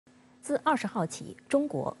自20号起，中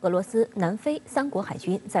国、俄罗斯、南非3国海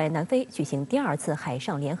军在南非举行第2次海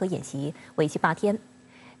上联合演习，为期8天。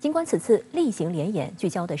尽管此次例行联演聚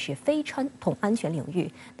焦的是非传统安全领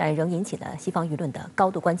域，但仍引起了西方舆论的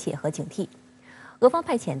高度关切和警惕。俄方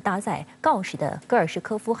派遣搭载锆石的戈尔什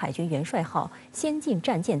科夫海军元帅号先进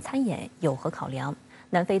战舰参演有何考量？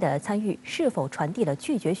南非的参与是否传递了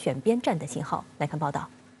拒绝选边站的信号？来看报道。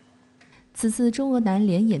此次中俄南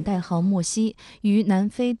联演代号莫西于南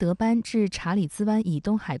非德班至查理兹湾以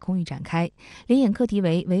东海空域展开，联演课题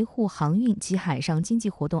为维护航运及海上经济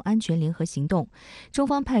活动安全联合行动。中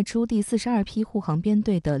方派出第42批护航编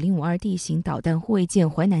队的 052D 型导弹护卫舰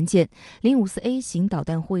淮南舰、054A 型导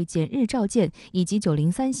弹护卫舰日照舰以及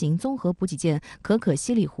903型综合补给舰可可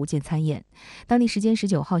西里湖舰参演。当地时间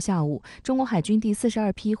19号下午，中国海军第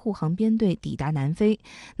42批护航编队抵达南非，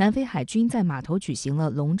南非海军在码头举行了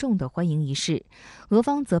隆重的欢迎仪式。俄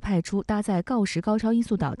方则派出搭载锆石高超音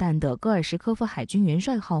速导弹的戈尔什科夫海军元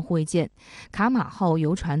帅号护卫舰、卡马号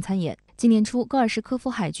游船参演。今年初，戈尔什科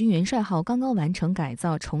夫海军元帅号刚刚完成改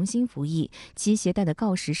造，重新服役，其携带的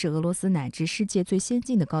锆石是俄罗斯乃至世界最先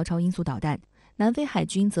进的高超音速导弹。南非海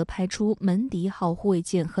军则派出门迪号护卫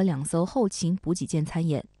舰和2艘后勤补给舰参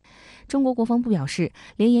演。中国国防部表示，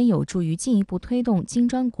联演有助于进一步推动金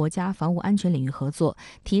砖国家防务安全领域合作，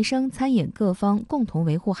提升参演各方共同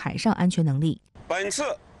维护海上安全能力。本次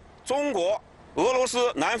中国、俄罗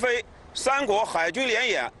斯、南非3国海军联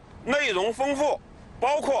演内容丰富，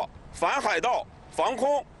包括反海盗、防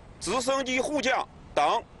空、直升机护降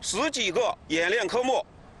等10几个演练科目。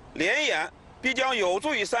联演必将有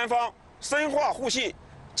助于3方深化互信，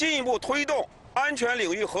进一步推动安全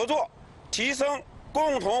领域合作，提升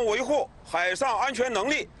共同维护海上安全能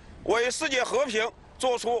力，为世界和平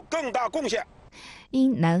做出更大贡献。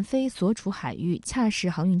因南非所处海域恰是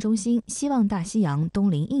航运中心，西望大西洋，东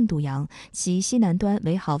临印度洋，其西南端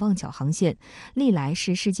为好望角航线，历来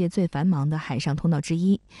是世界最繁忙的海上通道之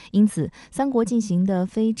一。因此，3国进行的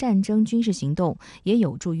非战争军事行动也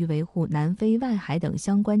有助于维护南非外海等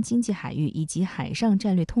相关经济海域以及海上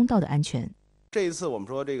战略通道的安全。这一次我们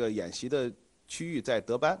说这个演习的区域在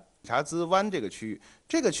德班查兹湾这个区域，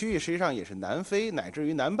这个区域实际上也是南非乃至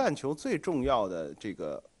于南半球最重要的这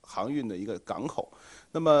个航运的一个港口。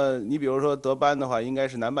那么你比如说德班的话，应该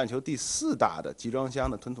是南半球第4大的集装箱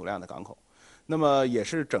的吞吐量的港口，那么也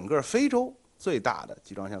是整个非洲最大的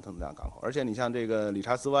集装箱吞吐量港口。而且你像这个理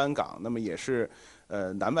查斯湾港，那么也是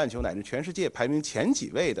南半球乃至全世界排名前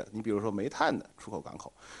几位的，你比如说煤炭的出口港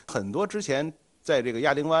口。很多之前在这个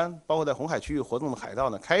亚丁湾，包括在红海区域活动的海盗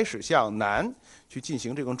呢，开始向南去进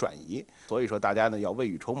行这种转移。所以说，大家呢要未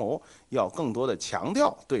雨绸缪，要更多的强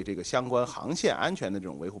调对这个相关航线安全的这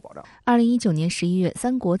种维护保障。2019年11月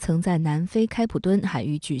，3国曾在南非开普敦海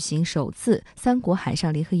域举行首次3国海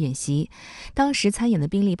上联合演习。当时参演的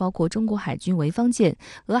兵力包括中国海军潍坊舰、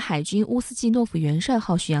俄海军乌斯季诺夫元帅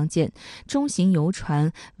号巡洋舰、中型游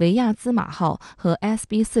船维亚兹马号和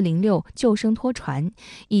SB406 救生拖船，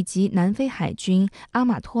以及南非海军阿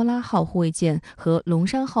马托拉号护卫舰和龙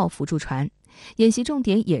山号辅助船。演习重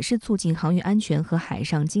点也是促进航运安全和海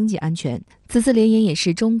上经济安全。此次联演也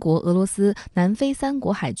是中国、俄罗斯、南非3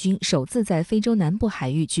国海军首次在非洲南部海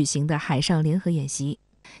域举行的海上联合演习。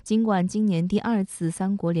尽管今年第2次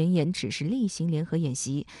3国联演只是例行联合演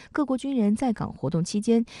习，各国军人在港活动期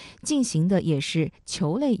间进行的也是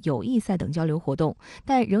球类友谊赛等交流活动，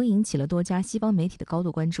但仍引起了多家西方媒体的高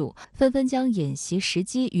度关注，纷纷将演习时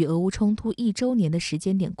机与俄乌冲突1周年的时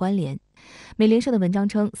间点关联。美联社的文章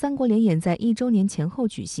称，3国联演在1周年前后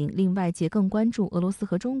举行，令外界更关注俄罗斯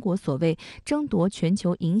和中国所谓争夺全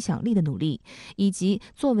球影响力的努力，以及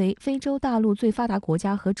作为非洲大陆最发达国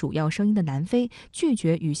家和主要声音的南非拒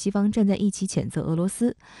绝与西方站在一起谴责俄罗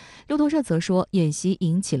斯。路透社则说，演习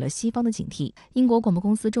引起了西方的警惕。英国广播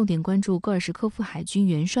公司重点关注戈尔什科夫海军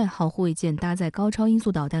元帅号护卫舰搭载高超音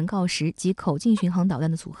速导弹锆石及口径巡航导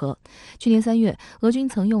弹的组合。去年3月，俄军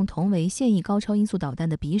曾用同为现役高超音速导弹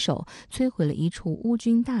的匕首摧毁了一处乌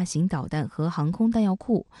军大型导弹和航空弹药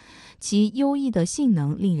库，其优异的性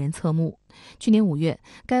能令人侧目。去年5月，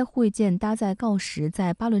该护卫舰搭载锆石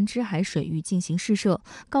在巴伦支海水域进行试射，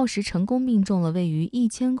锆石成功命中了位于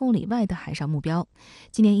1000公里外的海上目标。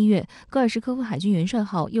今年1月，戈尔什科夫海军元帅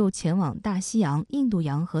号又前往大西洋、印度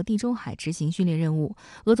洋和地中海执行训练任务，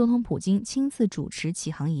俄总统普京亲自主持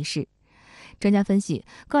启航仪式。专家分析，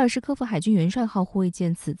戈尔什科夫海军元帅号护卫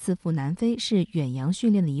舰此次赴南非是远洋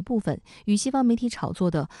训练的一部分，与西方媒体炒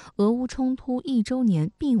作的俄乌冲突1周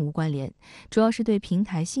年并无关联，主要是对平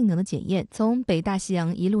台性能的检验。从北大西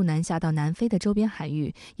洋一路南下到南非的周边海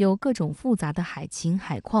域，有各种复杂的海情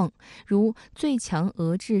海况，如最强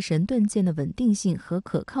俄制神盾舰的稳定性和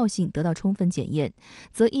可靠性得到充分检验，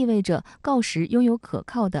则意味着锆石拥有可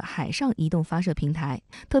靠的海上移动发射平台。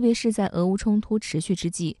特别是在俄乌冲突持续之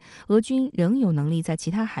际，俄军仍有能力在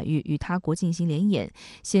其他海域与他国进行联演，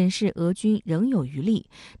显示俄军仍有余力，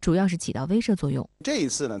主要是起到威慑作用。这一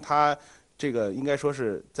次呢，他这个应该说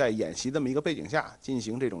是在演习这么一个背景下进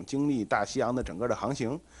行这种经历大西洋的整个的航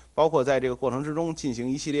行，包括在这个过程之中进行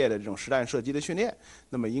一系列的这种实弹射击的训练。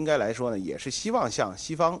那么应该来说呢，也是希望向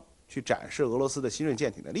西方去展示俄罗斯的新锐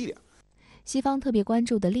舰艇的力量。西方特别关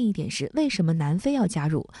注的另一点是，为什么南非要加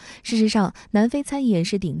入？事实上，南非参演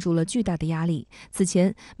是顶住了巨大的压力。此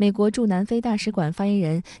前，美国驻南非大使馆发言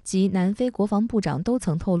人及南非国防部长都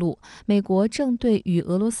曾透露，美国正对与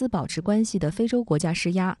俄罗斯保持关系的非洲国家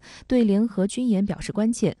施压，对联合军演表示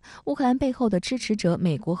关切。乌克兰背后的支持者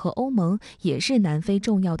美国和欧盟也是南非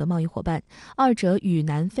重要的贸易伙伴，二者与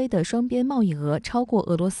南非的双边贸易额超过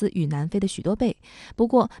俄罗斯与南非的许多倍。不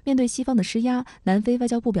过，面对西方的施压，南非外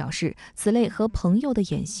交部表示，此类和朋友的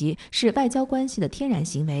演习是外交关系的天然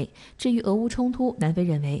行为。至于俄乌冲突，南非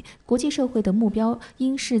认为国际社会的目标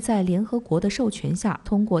应是在联合国的授权下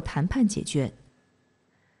通过谈判解决。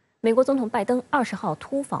美国总统拜登20号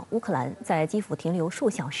突访乌克兰，在基辅停留数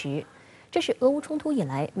小时，这是俄乌冲突以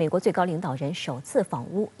来美国最高领导人首次访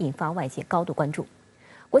乌，引发外界高度关注。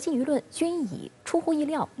国际舆论均以出乎意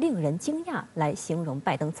料、令人惊讶来形容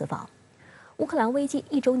拜登此访。乌克兰危机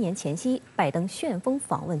1周年前夕，拜登旋风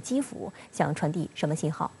访问基辅，想传递什么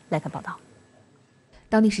信号？来看报道。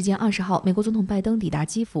当地时间20号，美国总统拜登抵达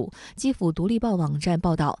基辅。基辅独立报网站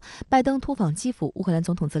报道，拜登突访基辅，乌克兰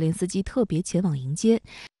总统泽连斯基特别前往迎接。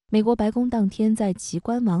美国白宫当天在其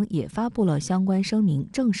官网也发布了相关声明，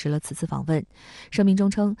证实了此次访问。声明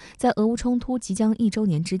中称，在俄乌冲突即将1周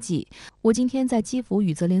年之际，我今天在基辅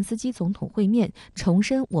与泽连斯基总统会面，重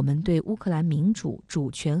申我们对乌克兰民主、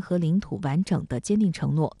主权和领土完整的坚定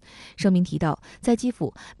承诺。声明提到，在基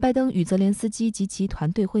辅，拜登与泽连斯基及其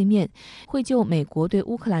团队会面，会就美国对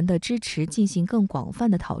乌克兰的支持进行更广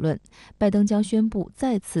泛的讨论。拜登将宣布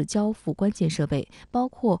再次交付关键设备，包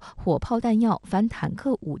括火炮弹药、反坦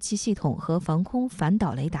克武器系统和防空反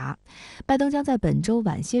导雷达。拜登将在本周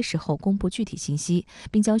晚些时候公布具体信息，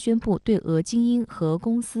并将宣布对俄精英和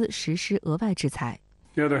公司实施额外制裁。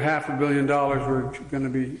The other $500 million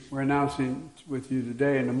we're announcing with you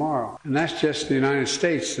today and tomorrow, and that's just the United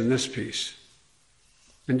States in this piece.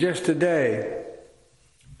 And just today,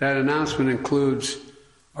 that announcement includes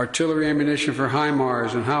artillery ammunition for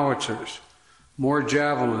HIMARS and howitzers, more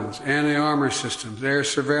javelins, anti-armor systems, air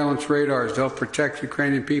surveillance radars to help protect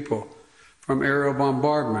Ukrainian people from aerial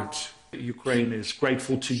bombardments. Ukraine is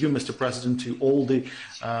grateful to you, Mr. President, to all the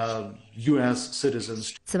U.S.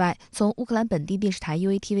 citizens. 此外，从乌克兰本地电视台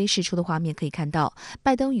UATV 释出的画面可以看到，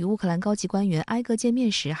拜登与乌克兰高级官员挨个见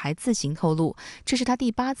面时，还自行透露，这是他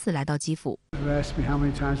第8次来到基辅。They've asked me how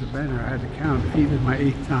many times I've been there. I had to count. Even my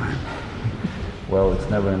 8th time. Well, it's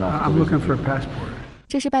never enough. I'm looking for a passport.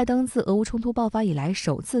 这是拜登自俄乌冲突爆发以来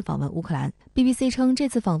首次访问乌克兰。BBC 称，这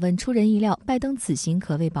次访问出人意料，拜登此行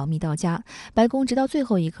可谓保密到家。白宫直到最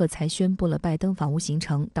后一刻才宣布了拜登访乌行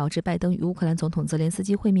程，导致拜登与乌克兰总统泽连斯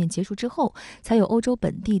基会面结束之后，才有欧洲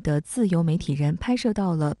本地的自由媒体人拍摄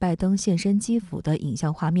到了拜登现身基辅的影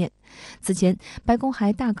像画面。此前，白宫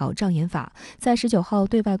还大搞障眼法，在19号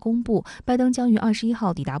对外公布，拜登将于21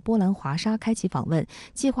号抵达波兰华沙开启访问，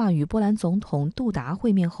计划与波兰总统杜达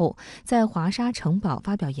会面后，在华沙城堡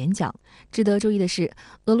发表演讲。值得注意的是，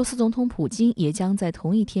俄罗斯总统普京也将在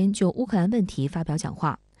同一天就乌克兰问题发表讲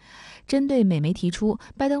话。针对美媒提出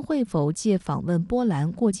拜登会否借访问波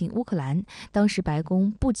兰过境乌克兰，当时白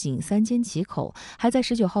宫不仅三缄其口，还在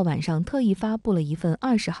19号晚上特意发布了一份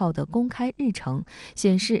20号的公开日程，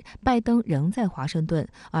显示拜登仍在华盛顿，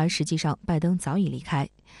而实际上拜登早已离开。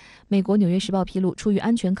美国《纽约时报》披露，出于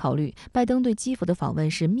安全考虑，拜登对基辅的访问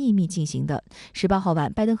是秘密进行的。18号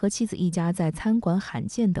晚，拜登和妻子一家在餐馆罕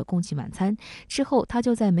见的共进晚餐，之后他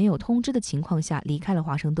就在没有通知的情况下离开了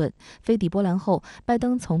华盛顿。飞抵波兰后，拜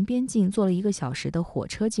登从边境坐了1个小时的火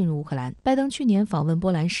车进入乌克兰。拜登去年访问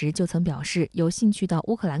波兰时就曾表示有兴趣到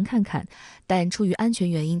乌克兰看看，但出于安全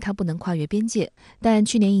原因，他不能跨越边界。但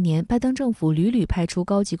去年1年，拜登政府屡屡派出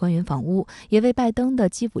高级官员访乌，也为拜登的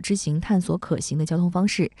基辅之行探索可行的交通方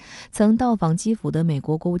式。曾到访基辅的美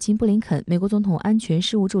国国务卿布林肯、美国总统安全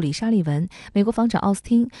事务助理沙利文、美国防长奥斯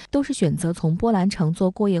汀都是选择从波兰乘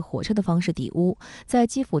坐过夜火车的方式抵乌，在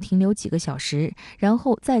基辅停留几个小时，然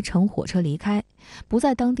后再乘火车离开，不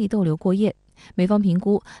在当地逗留过夜。美方评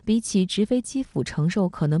估，比起直飞基辅承受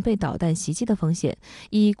可能被导弹袭击的风险，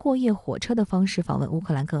以过夜火车的方式访问乌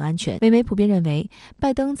克兰更安全。美媒普遍认为，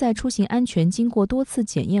拜登在出行安全经过多次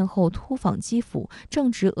检验后突访基辅，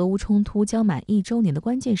正值俄乌冲突将满1周年的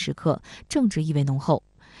关键时刻，政治意味浓厚。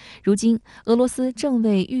如今，俄罗斯正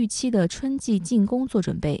为预期的春季进攻做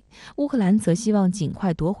准备，乌克兰则希望尽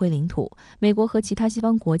快夺回领土。美国和其他西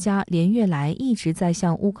方国家连月来一直在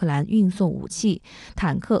向乌克兰运送武器、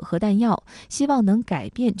坦克和弹药，希望能改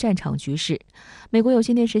变战场局势。美国有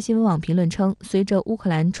线电视新闻网评论称，随着乌克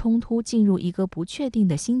兰冲突进入一个不确定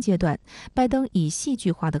的新阶段，拜登以戏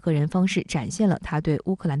剧化的个人方式展现了他对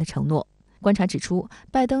乌克兰的承诺。观察指出，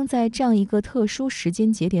拜登在这样一个特殊时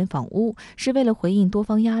间节点访乌，是为了回应多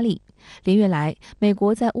方压力。连月来，美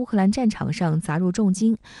国在乌克兰战场上砸入重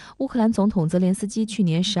金。乌克兰总统泽连斯基去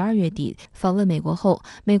年12月底访问美国后，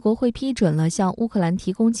美国会批准了向乌克兰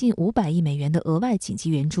提供近500亿美元的额外紧急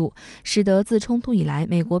援助，使得自冲突以来，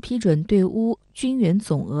美国批准对乌军援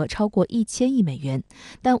总额超过1000亿美元。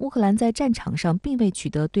但乌克兰在战场上并未取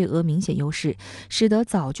得对俄明显优势，使得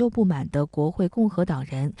早就不满的国会共和党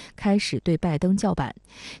人开始对拜登叫板。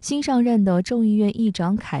新上任的众议院议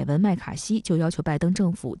长凯文·麦卡锡就要求拜登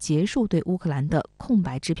政府结束对乌克兰的空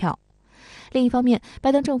白支票。另一方面，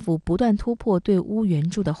拜登政府不断突破对乌援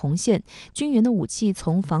助的红线，军援的武器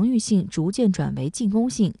从防御性逐渐转为进攻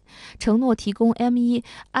性，承诺提供 M1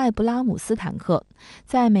 艾布拉姆斯坦克。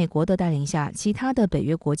在美国的带领下，其他的北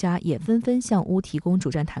约国家也纷纷向乌提供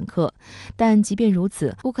主战坦克。但即便如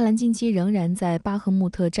此，乌克兰近期仍然在巴赫穆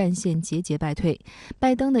特战线节节败退。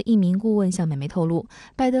拜登的一名顾问向美媒透露，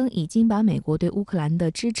拜登已经把美国对乌克兰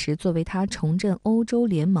的支持作为他重振欧洲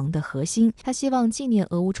联盟的核心。他希望纪念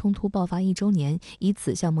俄乌冲突爆发1周年，以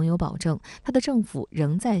此向盟友保证，他的政府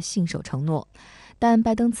仍在信守承诺。但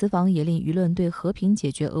拜登此访也令舆论对和平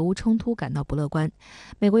解决俄乌冲突感到不乐观。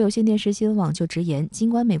美国有线电视新闻网就直言，尽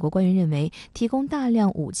管美国官员认为提供大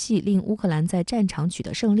量武器令乌克兰在战场取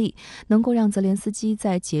得胜利，能够让泽连斯基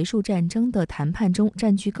在结束战争的谈判中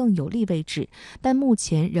占据更有利位置，但目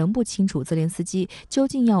前仍不清楚泽连斯基究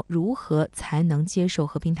竟要如何才能接受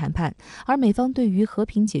和平谈判。而美方对于和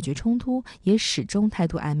平解决冲突也始终态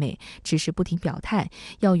度暧昧，只是不停表态，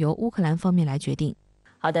要由乌克兰方面来决定。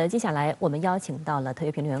好的，接下来我们邀请到了特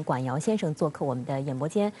约评论员管尧先生做客我们的演播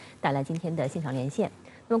间，带来今天的现场连线。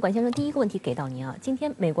那么管先生，第一个问题给到您啊，今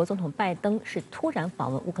天美国总统拜登是突然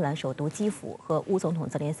访问乌克兰首都基辅，和乌总统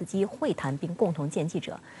泽连斯基会谈并共同见记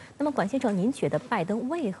者。那么管先生，您觉得拜登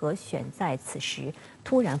为何选在此时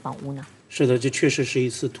突然访乌呢？是的，这确实是一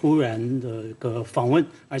次突然的一个访问，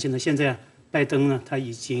而且呢，现在拜登呢，他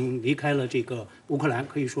已经离开了这个乌克兰，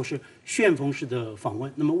可以说是旋风式的访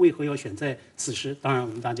问。那么为何要选在此时？当然，我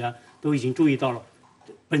们大家都已经注意到了，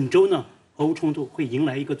本周呢，俄乌冲突会迎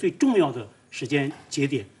来一个最重要的时间节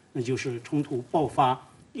点，那就是冲突爆发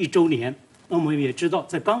1周年。那我们也知道，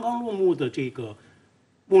在刚刚落幕的这个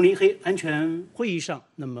慕尼黑安全会议上，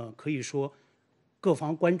那么可以说各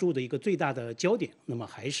方关注的一个最大的焦点，那么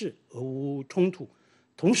还是俄乌冲突。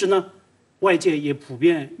同时呢，外界也普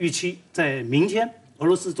遍预期，在明天，俄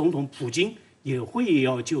罗斯总统普京也会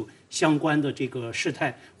要就相关的这个事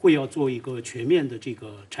态会要做一个全面的这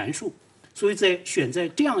个阐述。所以选在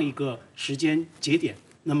这样一个时间节点，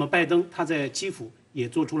那么拜登他在基辅也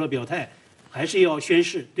做出了表态，还是要宣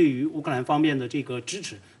示对于乌克兰方面的这个支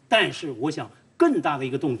持。但是我想更大的一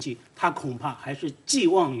个动机，他恐怕还是寄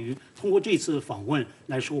望于通过这次访问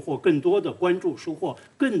来收获更多的关注，收获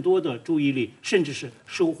更多的注意力，甚至是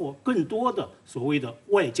收获更多的所谓的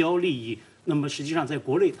外交利益。那么实际上在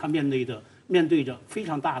国内他面对着非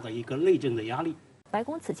常大的一个内政的压力。白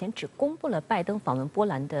宫此前只公布了拜登访问波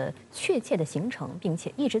兰的确切的行程，并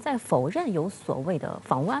且一直在否认有所谓的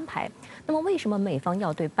访乌安排。那么为什么美方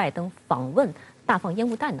要对拜登访问大放烟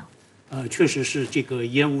雾弹呢？确实是这个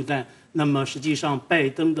烟雾弹。那么实际上拜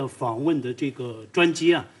登的访问的这个专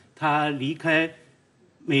机啊，他离开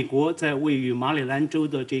美国，在位于马里兰州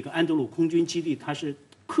的这个安德鲁空军基地，他是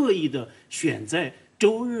刻意的选在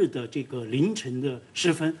周日的这个凌晨的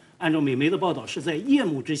时分，按照美媒的报道是在夜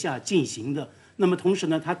幕之下进行的。那么同时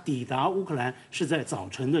呢，他抵达乌克兰是在早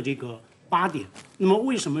晨的这个8点。那么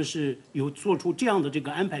为什么是有做出这样的这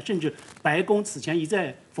个安排？甚至白宫此前一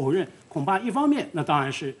再否认，恐怕一方面那当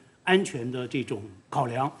然是安全的这种考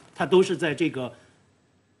量，它都是在这个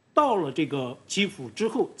到了这个基辅之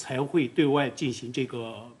后才会对外进行这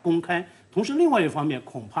个公开。同时另外一方面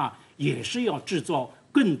恐怕也是要制造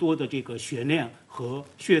更多的这个悬念和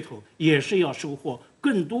噱头，也是要收获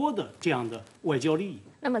更多的这样的外交利益。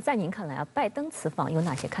那么在您看来啊，拜登此访有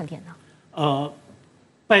哪些看点呢？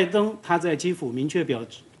拜登他在基辅明确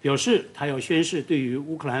表示，他要宣示对于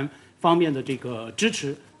乌克兰方面的这个支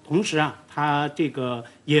持，同时啊，他这个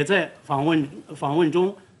也在访问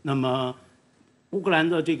中，那么乌克兰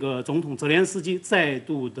的这个总统泽连斯基再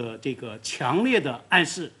度的这个强烈的暗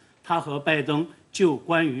示，他和拜登就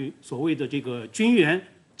关于所谓的这个军援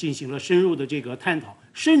进行了深入的这个探讨，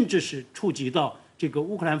甚至是触及到这个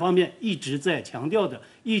乌克兰方面一直在强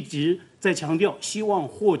调希望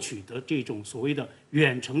获取的这种所谓的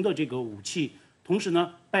远程的这个武器。同时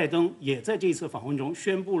呢，拜登也在这次访问中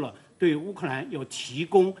宣布了对乌克兰要提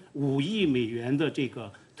供5亿美元的这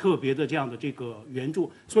个特别的这样的这个援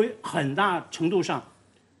助，所以很大程度上，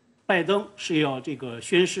拜登是要这个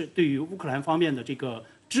宣示对于乌克兰方面的这个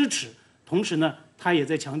支持，同时呢，他也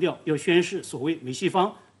在强调要宣示所谓美西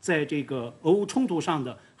方在这个俄乌冲突上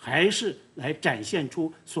的还是来展现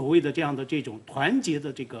出所谓的这种团结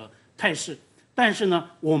的这个态势。但是呢，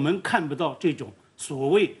我们看不到这种所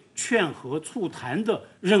谓劝和促谈的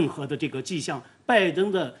任何的这个迹象。拜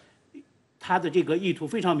登他的这个意图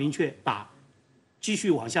非常明确，继续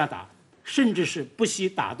往下打，甚至是不惜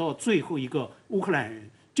打到最后一个乌克兰人，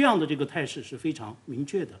这样的这个态势是非常明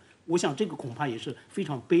确的。我想这个恐怕也是非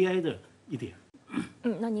常悲哀的一点。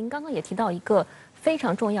那您刚刚也提到一个非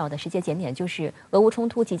常重要的时间节点，就是俄乌冲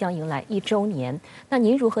突即将迎来1周年。那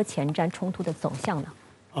您如何前瞻冲突的走向呢？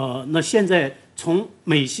那现在从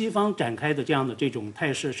美西方展开的这种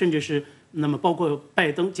态势，甚至是那么包括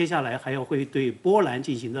拜登接下来还要会对波兰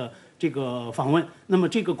进行的这个访问，那么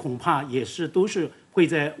这个恐怕也都是会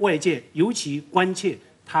在外界尤其关切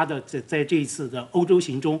他的在这一次的欧洲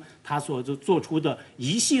行中他所做出的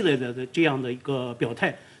一系列的这样的一个表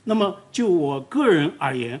态。那么就我个人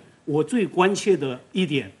而言，我最关切的一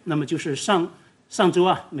点，那么就是上周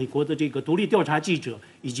啊，美国的这个独立调查记者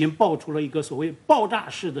已经爆出了一个所谓爆炸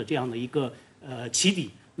式的这样的一个起底，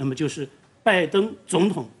那么就是拜登总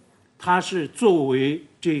统他是作为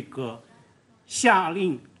这个下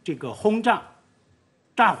令这个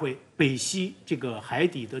炸毁北溪这个海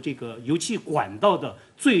底的这个油气管道的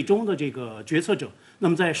最终的这个决策者。那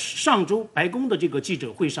么在上周白宫的这个记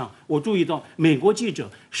者会上，我注意到美国记者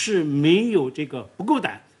是没有这个不够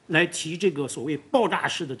胆来提这个所谓爆炸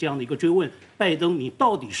式的这样的一个追问，拜登你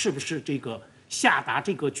到底是不是这个下达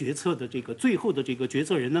这个决策的这个最后的这个决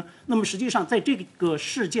策人呢？那么实际上在这个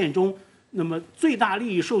事件中，那么最大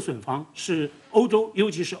利益受损方是欧洲，尤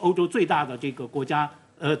其是欧洲最大的这个国家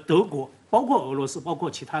德国，包括俄罗斯，包括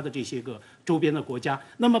其他的这些个周边的国家。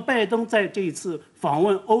那么拜登在这一次访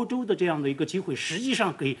问欧洲的这样的一个机会，实际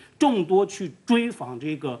上给众多去追访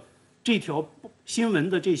这条新闻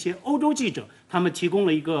的这些欧洲记者，他们提供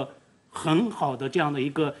了一个很好的这样的一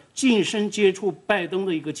个近身接触拜登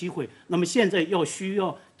的一个机会。那么现在需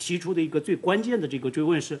要提出的一个最关键的这个追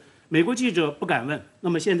问是，美国记者不敢问，那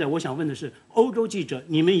么现在我想问的是，欧洲记者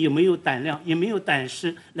你们有没有胆量，有没有胆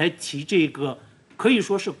识来提这个可以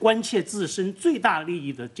说是关切自身最大利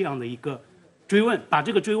益的这样的一个追问，把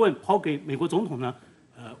这个追问抛给美国总统呢？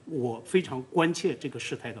我非常关切这个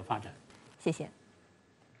事态的发展。谢谢。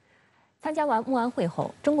参加完慕安会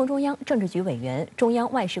后，中共中央政治局委员、中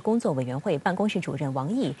央外事工作委员会办公室主任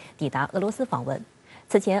王毅抵达俄罗斯访问。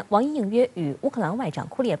此前，王毅应约与乌克兰外长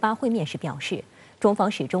库列巴会面时表示，中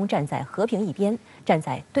方始终站在和平一边，站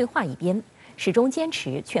在对话一边，始终坚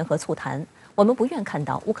持劝和促谈。我们不愿看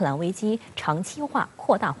到乌克兰危机长期化、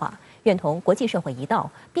扩大化，愿同国际社会一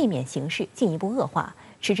道，避免形势进一步恶化，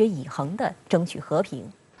持之以恒地争取和平。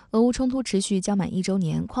俄乌冲突持续将满1周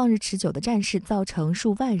年，旷日持久的战事造成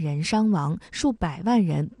数万人伤亡，数百万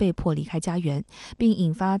人被迫离开家园，并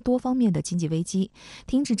引发多方面的经济危机。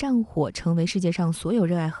停止战火成为世界上所有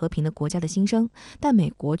热爱和平的国家的心声，但美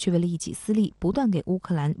国却为了一己私利，不断给乌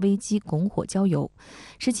克兰危机拱火浇油。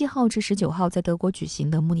17号至19号在德国举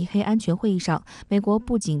行的慕尼黑安全会议上，美国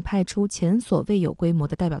不仅派出前所未有规模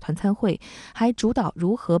的代表团参会，还主导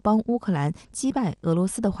如何帮乌克兰击败俄罗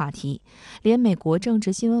斯的话题。连美国政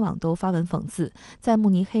治新闻网都发文讽刺，在慕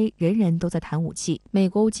尼黑人人都在谈武器。美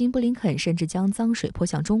国务卿布林肯甚至将脏水泼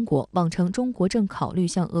向中国，妄称中国正考虑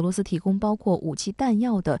向俄罗斯提供包括武器弹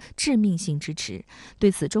药的致命性支持。对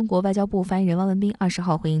此，中国外交部发言人汪文斌20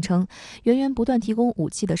号回应称，源源不断提供武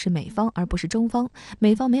器的是美方，而不是中方，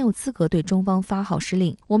美方没有资格对中方发号施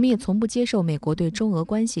令。我们也从不接受美国对中俄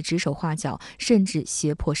关系指手画脚，甚至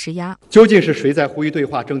胁迫施压。究竟是谁在呼吁对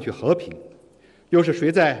话争取和平，又是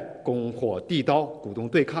谁在拱火递刀鼓动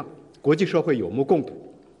对抗？国际社会有目共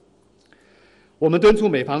睹。我们敦促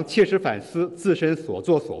美方切实反思自身所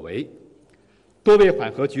作所为，多为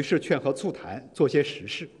缓和局势、劝和促谈做些实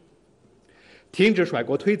事，停止甩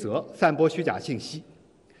锅推责、散播虚假信息。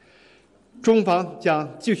中方将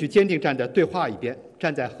继续坚定站在对话一边，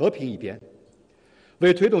站在和平一边，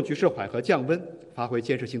为推动局势缓和降温发挥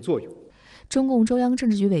建设性作用。中共中央政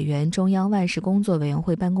治局委员、中央外事工作委员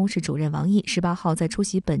会办公室主任王毅18号在出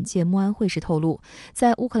席本届慕安会时透露，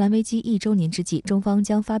在乌克兰危机1周年之际，中方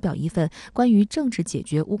将发表一份关于政治解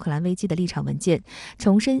决乌克兰危机的立场文件，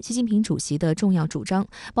重申习近平主席的重要主张，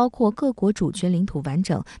包括各国主权领土完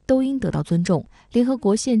整都应得到尊重，联合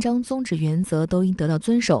国宪章宗旨原则都应得到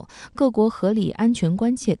遵守，各国合理安全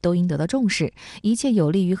关切都应得到重视，一切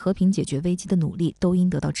有利于和平解决危机的努力都应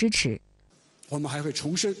得到支持。我们还会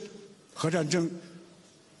重申，核战争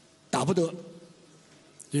打不得，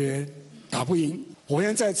也打不赢。我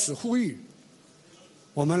愿在此呼吁，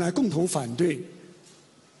我们来共同反对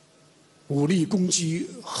武力攻击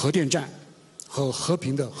核电站和和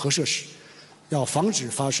平的核设施，要防止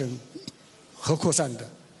发生核扩散的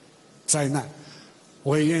灾难。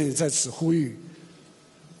我也愿意在此呼吁，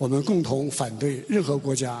我们共同反对任何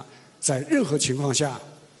国家在任何情况下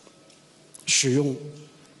使用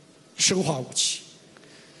生化武器。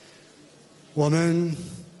我们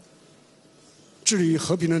致力于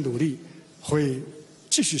和平的努力会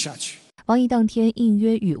继续下去。王毅当天应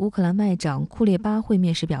约与乌克兰外长库列巴会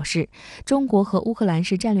面时表示，中国和乌克兰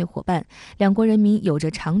是战略伙伴，两国人民有着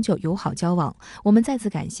长久友好交往。我们再次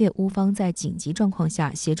感谢乌方在紧急状况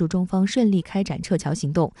下协助中方顺利开展撤侨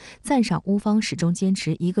行动，赞赏乌方始终坚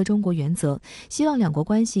持一个中国原则，希望两国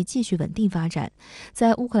关系继续稳定发展。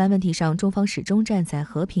在乌克兰问题上，中方始终站在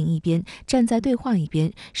和平一边，站在对话一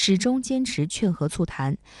边，始终坚持劝和促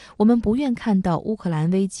谈。我们不愿看到乌克兰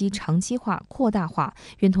危机长期化、扩大化，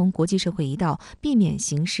愿同国际社会一道，避免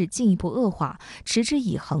形势进一步恶化，持之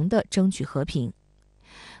以恒地争取和平。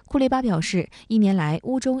库列巴表示，1年来，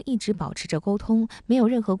乌中一直保持着沟通，没有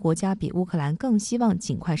任何国家比乌克兰更希望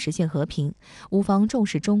尽快实现和平。乌方重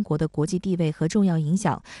视中国的国际地位和重要影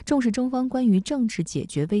响，重视中方关于政治解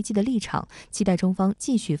决危机的立场，期待中方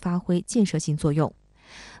继续发挥建设性作用。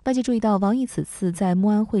外界注意到，王毅此次在慕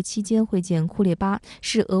安会期间会见库列巴，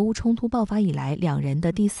是俄乌冲突爆发以来两人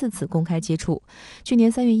的第4次公开接触。去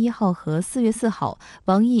年3月1号和4月4号，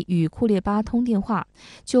王毅与库列巴通电话，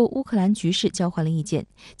就乌克兰局势交换了意见。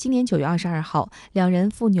今年9月22号，两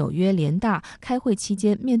人赴纽约联大开会期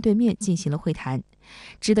间面对面进行了会谈。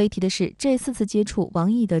值得一提的是，这4次接触，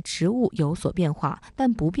王毅的职务有所变化，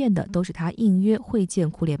但不变的都是他应约会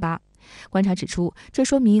见库列巴。观察指出，这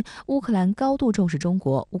说明乌克兰高度重视中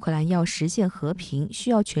国，乌克兰要实现和平，需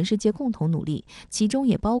要全世界共同努力，其中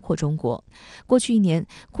也包括中国。过去1年，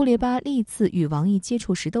库列巴历次与王毅接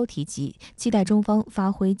触时都提及，期待中方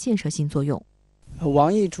发挥建设性作用。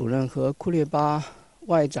王毅主任和库列巴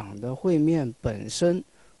外长的会面本身，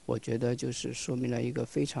我觉得就是说明了一个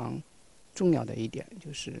非常重要的一点，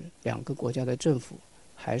就是两个国家的政府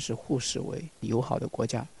还是互视为友好的国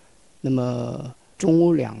家。那么中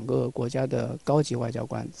乌两个国家的高级外交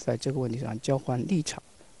官在这个问题上交换立场，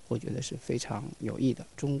我觉得是非常有益的。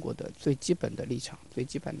中国的最基本的立场、最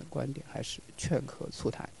基本的观点还是劝和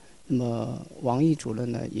促谈。那么王毅主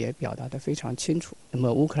任呢也表达得非常清楚。那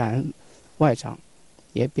么乌克兰外长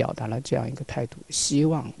也表达了这样一个态度，希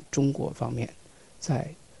望中国方面在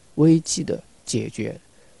危机的解决、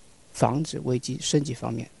防止危机升级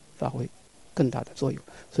方面发挥更大的作用。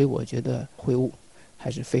所以我觉得会晤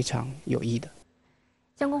还是非常有益的。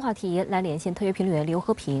相关话题来连线特约评论员刘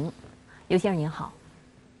和平。刘先生您好，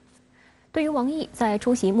对于王毅在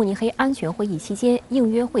出席慕尼黑安全会议期间应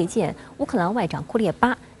约会见乌克兰外长库列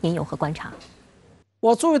巴，您有何观察？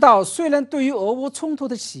我注意到，虽然对于俄乌冲突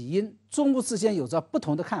的起因，中乌之间有着不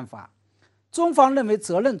同的看法。中方认为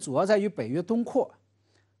责任主要在于北约东扩，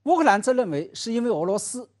乌克兰则认为是因为俄罗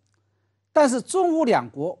斯。但是中乌两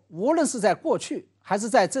国无论是在过去还是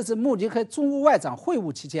在这次慕尼黑中乌外长会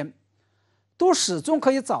晤期间，都始终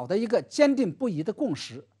可以找到一个坚定不移的共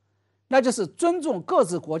识，那就是尊重各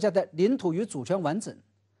自国家的领土与主权完整。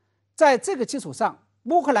在这个基础上，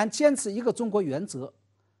乌克兰坚持一个中国原则，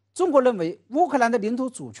中国认为乌克兰的领土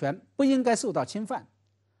主权不应该受到侵犯。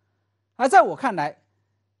而在我看来，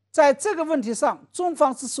在这个问题上，中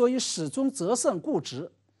方之所以始终择胜固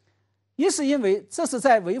执，一是因为这是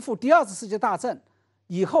在维护第2次世界大战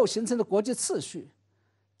以后形成的国际秩序，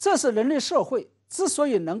这是人类社会之所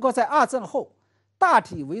以能够在2战后大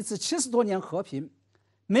体维持70多年和平，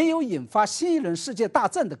没有引发新一轮世界大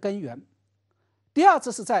战的根源。第二，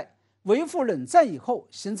这是在维护冷战以后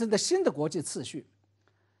形成的新的国际秩序。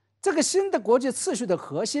这个新的国际秩序的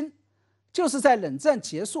核心，就是在冷战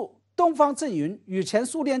结束、东方阵营与前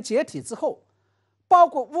苏联解体之后，包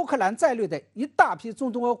括乌克兰在内的一大批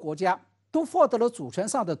中东欧国家都获得了主权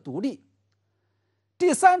上的独立。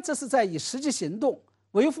第三，这是在以实际行动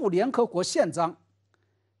维护联合国宪章。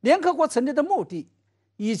联合国成立的目的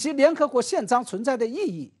以及联合国宪章存在的意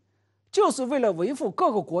义，就是为了维护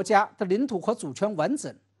各个国家的领土和主权完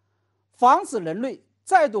整，防止人类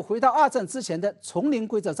再度回到二战之前的丛林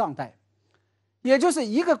规则状态，也就是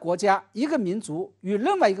一个国家、一个民族与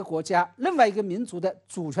另外一个国家、另外一个民族的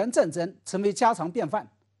主权战争成为家常便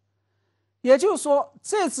饭。也就是说，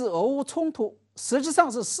这次俄乌冲突实际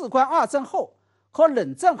上是事关二战后和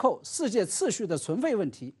冷战后世界秩序的存废问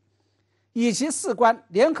题，以及事关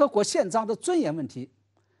联合国宪章的尊严问题。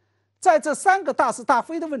在这三个大是大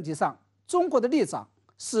非的问题上，中国的立场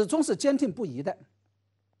始终是坚定不移的。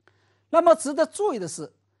那么值得注意的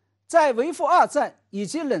是，在维护二战以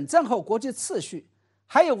及冷战后国际秩序，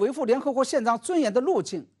还有维护联合国宪章尊严的路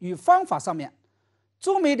径与方法上面，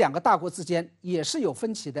中美两个大国之间也是有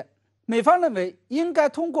分歧的。美方认为应该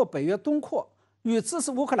通过北约东扩与支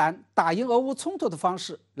持乌克兰打赢俄乌冲突的方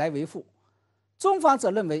式来维护，中方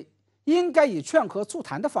则认为应该以劝和促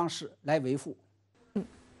谈的方式来维护。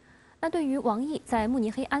那对于王毅在慕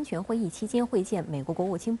尼黑安全会议期间会见美国国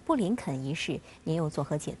务卿布林肯一事，您又作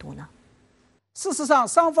何解读呢？事实上，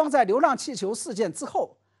双方在流浪气球事件之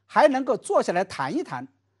后还能够坐下来谈一谈，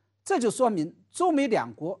这就说明中美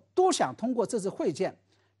两国都想通过这次会见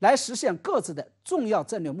来实现各自的重要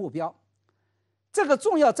战略目标。这个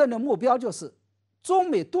重要战略目标就是中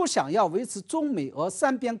美都想要维持中美俄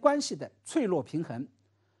三边关系的脆弱平衡，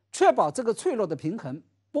确保这个脆弱的平衡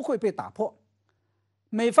不会被打破。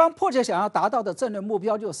美方迫切想要达到的战略目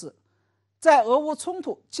标就是在俄乌冲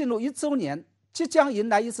突进入1周年，即将迎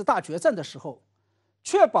来一次大决战的时候，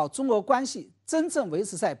确保中俄关系真正维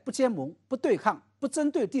持在不结盟、不对抗、不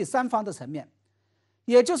针对第三方的层面，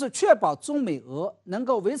也就是确保中美俄能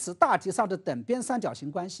够维持大体上的等边三角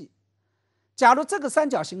形关系。假如这个三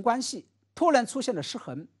角形关系突然出现了失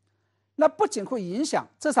衡，那不仅会影响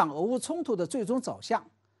这场俄乌冲突的最终走向，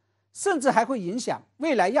甚至还会影响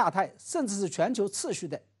未来亚太甚至是全球秩序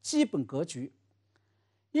的基本格局。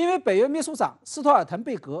因为北约秘书长斯托尔滕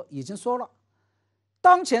贝格已经说了，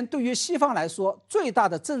当前对于西方来说最大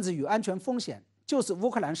的政治与安全风险就是乌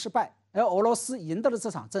克兰失败，而俄罗斯赢得了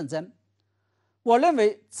这场战争。我认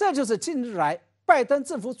为这就是近日来拜登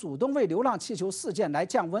政府主动为流浪气球事件来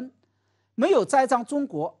降温，没有栽赃中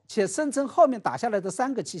国，且声称后面打下来的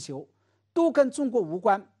3个气球都跟中国无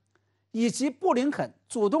关，以及布林肯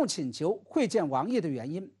主动请求会见王毅的原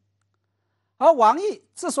因。而王毅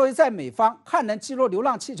之所以在美方悍然击落流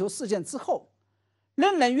浪气球事件之后，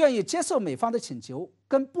仍然愿意接受美方的请求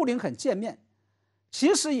跟布林肯见面，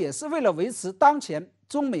其实也是为了维持当前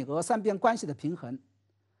中美俄三边关系的平衡，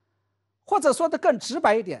或者说得更直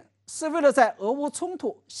白一点，是为了在俄乌冲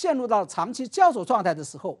突陷入到长期焦灼状态的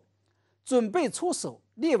时候，准备出手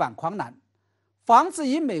力挽狂澜，防止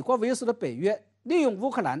以美国为首的北约利用乌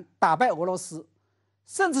克兰打败俄罗斯，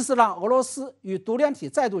甚至是让俄罗斯与独联体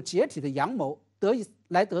再度解体的阳谋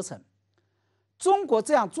得逞。中国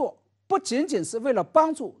这样做不仅仅是为了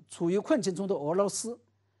帮助处于困境中的俄罗斯，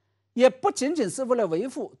也不仅仅是为了维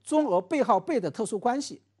护中俄背靠背的特殊关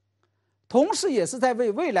系，同时也是在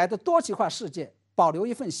为未来的多极化世界保留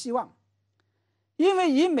一份希望。因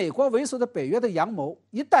为以美国为首的北约的阳谋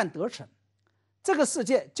一旦得逞，这个世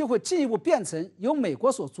界就会进一步变成由美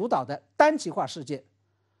国所主导的单极化世界，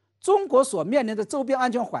中国所面临的周边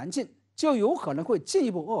安全环境就有可能会进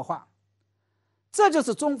一步恶化。这就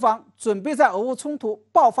是中方准备在俄乌冲突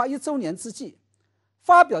爆发1周年之际，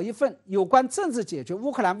发表一份有关政治解决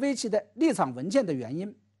乌克兰危机的立场文件的原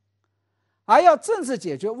因。而要政治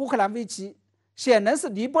解决乌克兰危机，显然是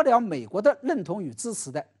离不了美国的认同与支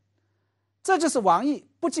持的。这就是王毅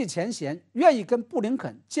不计前嫌愿意跟布林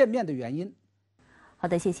肯见面的原因。好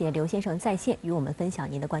的，谢谢刘先生在线与我们分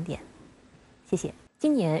享您的观点，谢谢。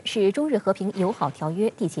今年是中日和平友好条约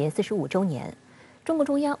缔结45周年，中共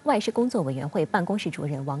中央外事工作委员会办公室主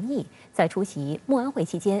任王毅在出席慕安会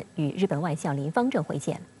期间与日本外相林方正会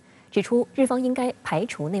见，指出日方应该排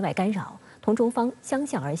除内外干扰，同中方相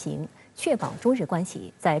向而行，确保中日关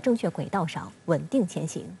系在正确轨道上稳定前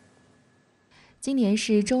行。今年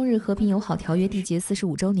是中日和平友好条约缔结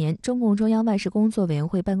45周年，中共中央外事工作委员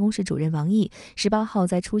会办公室主任王毅18号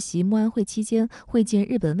在出席慕安会期间会见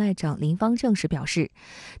日本外长林方正时表示，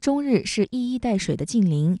中日是一衣带水的近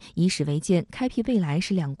邻，以史为鉴，开辟未来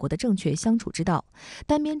是两国的正确相处之道。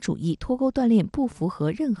单边主义、脱钩断链不符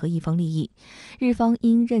合任何一方利益，日方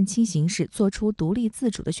应认清形势，做出独立自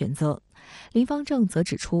主的选择。林方正则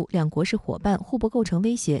指出，两国是伙伴，互不构成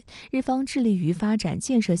威胁，日方致力于发展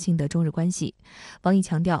建设性的中日关系。王毅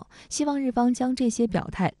强调，希望日方将这些表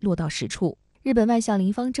态落到实处。日本外相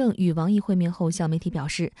林芳正与王毅会面后向媒体表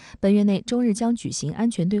示，本月内中日将举行安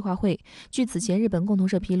全对话会。据此前日本共同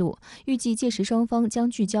社披露，预计届时双方将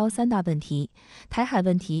聚焦3大问题：台海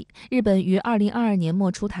问题、日本于2022年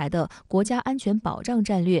末出台的国家安全保障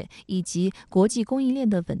战略，以及国际供应链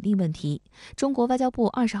的稳定问题。中国外交部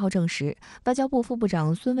20号证实，外交部副部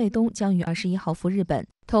长孙卫东将于21号赴日本，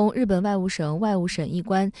同日本外务省外务审议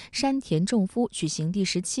官山田仲夫举行第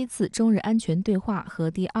17次中日安全对话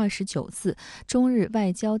和第29次中日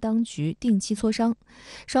外交当局定期磋商，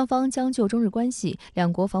双方将就中日关系、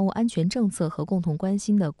两国防务安全政策和共同关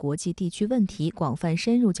心的国际地区问题广泛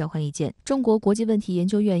深入交换意见。中国国际问题研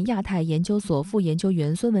究院亚太研究所副研究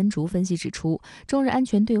员孙文竹分析指出，中日安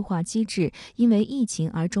全对话机制因为疫情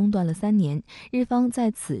而中断了3年，日方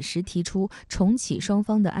在此时提出重启双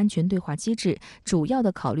方的安全对话机制，主要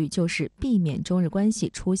的考虑就是避免中日关系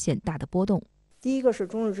出现大的波动。第一个是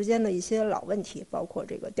中日之间的一些老问题，包括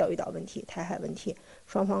这个钓鱼岛问题、台海问题，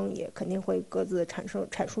双方也肯定会各自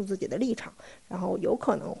阐述自己的立场，然后有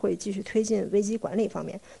可能会继续推进危机管理方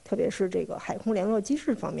面，特别是这个海空联络机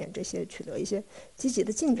制方面，这些取得一些积极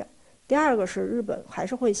的进展。第二个是日本还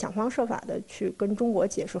是会想方设法的去跟中国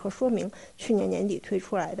解释和说明去年年底推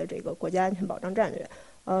出来的这个国家安全保障战略。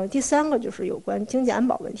第三个就是有关经济安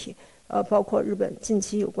保问题，包括日本近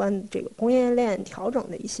期有关这个供应链调整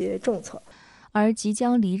的一些政策。而即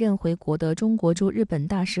将离任回国的中国驻日本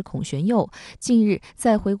大使孔铉佑，近日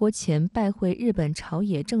在回国前拜会日本朝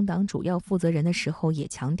野政党主要负责人的时候，也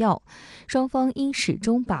强调，双方应始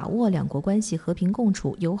终把握两国关系和平共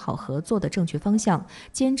处、友好合作的正确方向，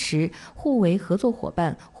坚持互为合作伙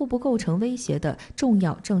伴、互不构成威胁的重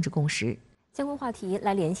要政治共识。相关话题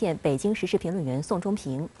来连线北京时事评论员宋忠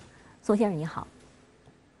平。宋先生你好。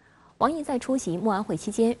王毅在出席慕安会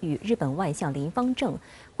期间与日本外相林芳正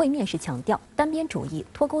会面时强调，单边主义、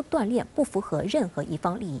脱钩断链不符合任何一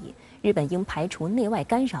方利益，日本应排除内外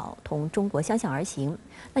干扰，同中国相向而行。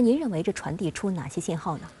那您认为这传递出哪些信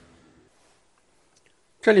号呢？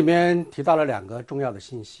这里面提到了2个重要的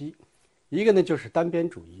信息，一个呢就是单边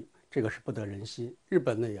主义，这个是不得人心，日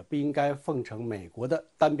本呢也不应该奉承美国的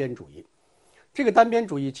单边主义。这个单边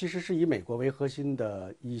主义其实是以美国为核心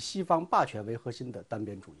的、以西方霸权为核心的单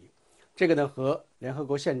边主义。这个呢和联合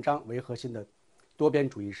国宪章为核心的多边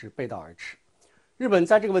主义是背道而驰。日本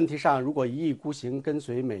在这个问题上如果一意孤行跟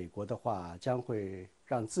随美国的话，将会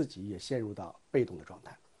让自己也陷入到被动的状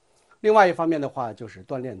态。另外一方面的话就是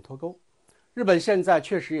断链脱钩，日本现在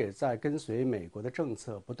确实也在跟随美国的政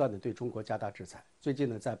策，不断的对中国加大制裁。最近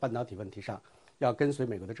呢在半导体问题上要跟随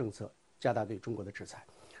美国的政策，加大对中国的制裁。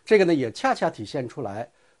这个呢也恰恰体现出来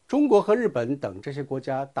中国和日本等这些国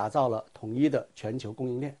家打造了统一的全球供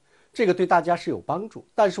应链，这个对大家是有帮助。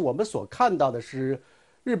但是我们所看到的是，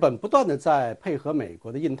日本不断的在配合美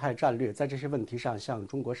国的印太战略，在这些问题上向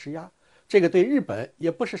中国施压，这个对日本也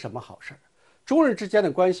不是什么好事。中日之间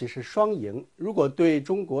的关系是双赢，如果对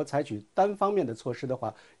中国采取单方面的措施的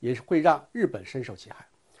话，也会让日本深受其害。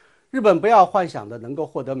日本不要幻想的能够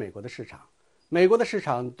获得美国的市场，美国的市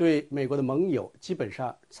场对美国的盟友基本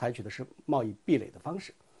上采取的是贸易壁垒的方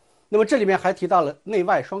式。那么这里面还提到了内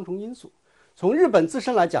外双重因素。从日本自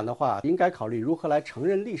身来讲的话，应该考虑如何来承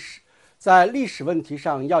认历史，在历史问题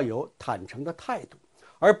上要有坦诚的态度，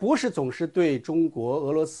而不是总是对中国、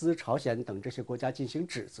俄罗斯、朝鲜等这些国家进行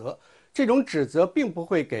指责。这种指责并不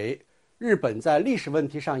会给日本在历史问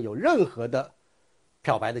题上有任何的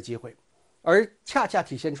漂白的机会，而恰恰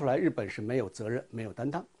体现出来日本是没有责任、没有担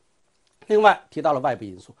当。另外提到了外部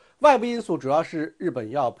因素，外部因素主要是日本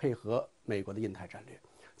要配合美国的印太战略。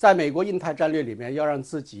在美国印太战略里面，要让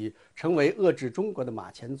自己成为遏制中国的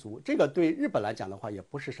马前卒，这个对日本来讲的话也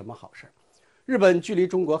不是什么好事。日本距离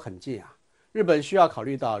中国很近啊，日本需要考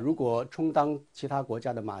虑到，如果充当其他国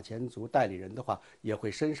家的马前卒代理人的话，也会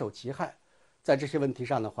深受其害。在这些问题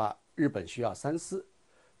上的话，日本需要三思。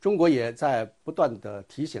中国也在不断地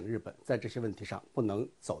提醒日本，在这些问题上不能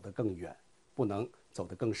走得更远，不能走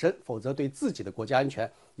得更深，否则对自己的国家安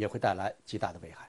全也会带来极大的危害。